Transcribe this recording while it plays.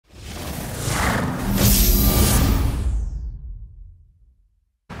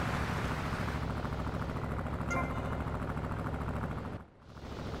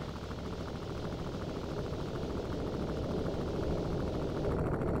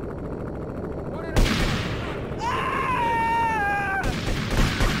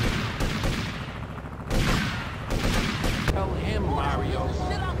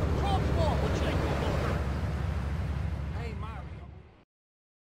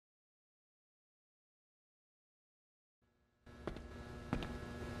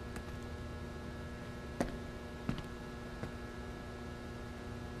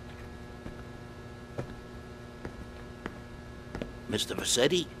Mr.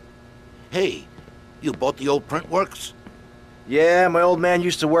 Vassetti? Hey, you bought the old Printworks? Yeah, my old man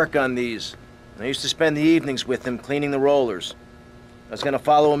used to work on these. I used to spend the evenings with him cleaning the rollers. I was gonna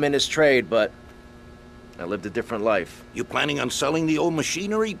follow him in his trade, but I lived a different life. You planning on selling the old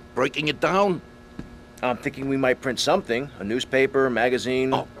machinery? Breaking it down? I'm thinking we might print something. A newspaper, a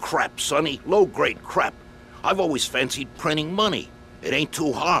magazine. Oh, crap, Sonny. Low-grade crap. I've always fancied printing money. It ain't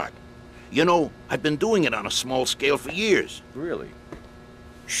too hard. You know, I've been doing it on a small scale for years. Really?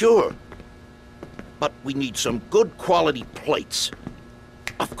 Sure. But we need some good quality plates.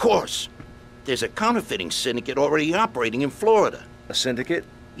 Of course. There's a counterfeiting syndicate already operating in Florida. A syndicate?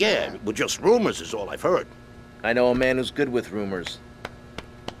 Yeah, well, just rumors is all I've heard. I know a man who's good with rumors.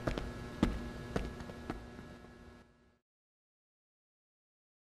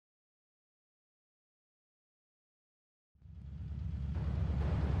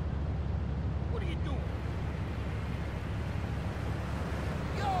 What are you doing?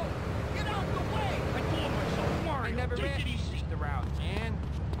 Yo, get out the way! I told myself, Mario, never take it easy around, man.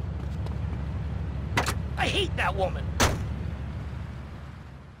 I hate that woman.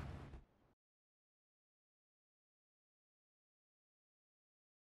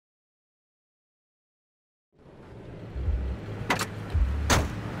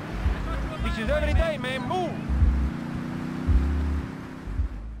 This is every day, man. Move.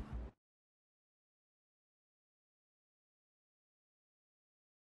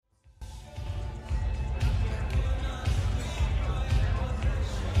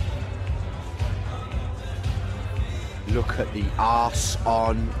 Look at the arse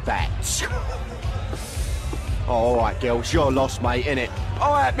on that. All right, girls, you're lost, mate, innit?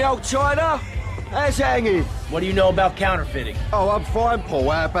 All right, me old China. How's it hanging? What do you know about counterfeiting? Oh, I'm fine, Paul.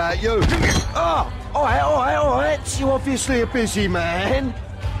 How about you? Oh, all right. You're obviously a busy man.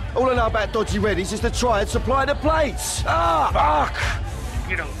 All I know about dodgy weddings is to try and supply the plates. Fuck!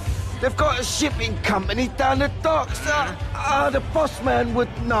 You know. They've got a shipping company down the docks. The boss man would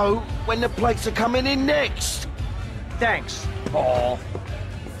know when the plates are coming in next. Thanks, Paul.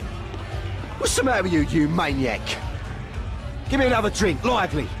 What's the matter with you, you maniac? Give me another drink,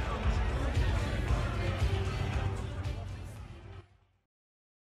 lively.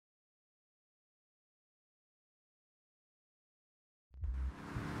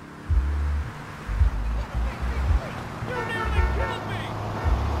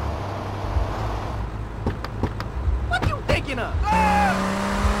 What you thinking of?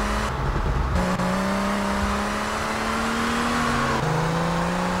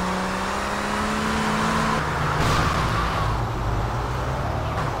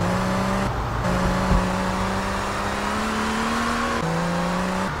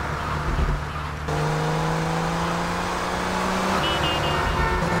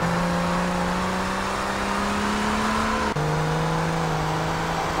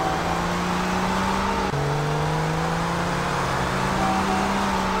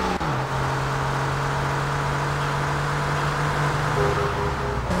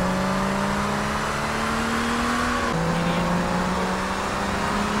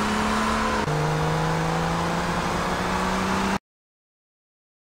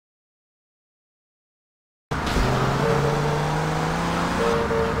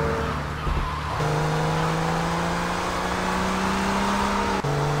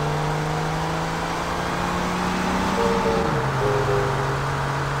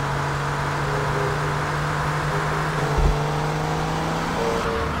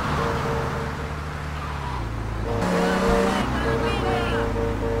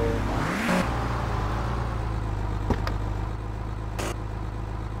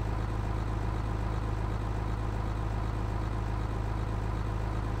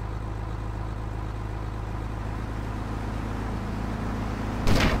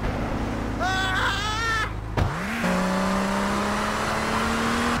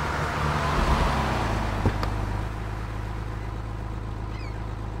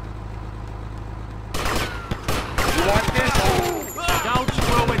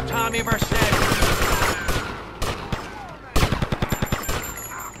 Tommy Mercedes.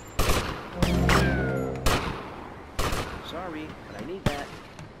 Sorry, but I need that.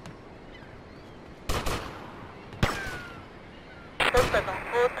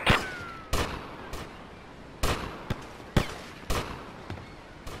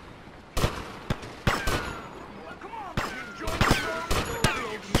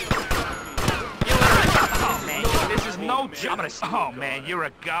 No job. Oh man, you're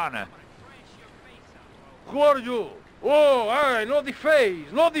a goner. Who are you? Oh, alright, not the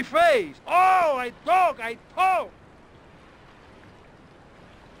face, not the face. Oh, I talk.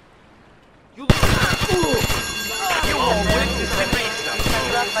 You won't win.